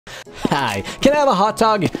Hi, can I have a hot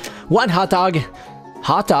dog? One hot dog.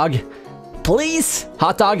 Hot dog. Please?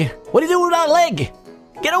 Hot dog. What are you doing with that leg?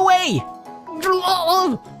 Get away!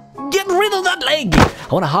 Get rid of that leg! I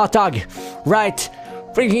want a hot dog. Right.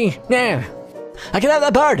 Freaking now. I can have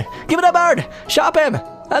that bird. Give me that bird. Shop him.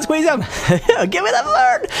 And squeeze him. Give me that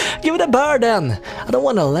bird. Give me the bird then. I don't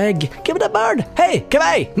want a leg. Give me the bird. Hey,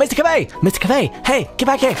 Cafe. Mr. Cafe. Mr. Cafe. Hey, get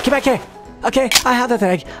back here. Get back here. Okay, I have that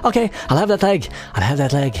leg. Okay, I'll have that leg. I'll have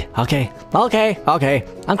that leg. Okay. Okay.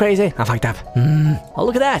 I'm crazy. I'm fucked up. Oh,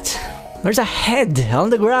 look at that. There's a head on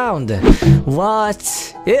the ground.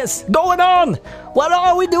 What is going on? What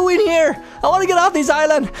are we doing here? I want to get off this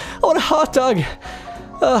island. I want a hot dog.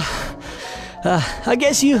 I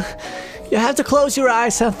guess you have to close your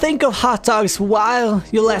eyes and think of hot dogs while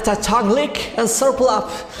you let that tongue lick and circle up.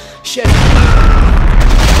 Shit.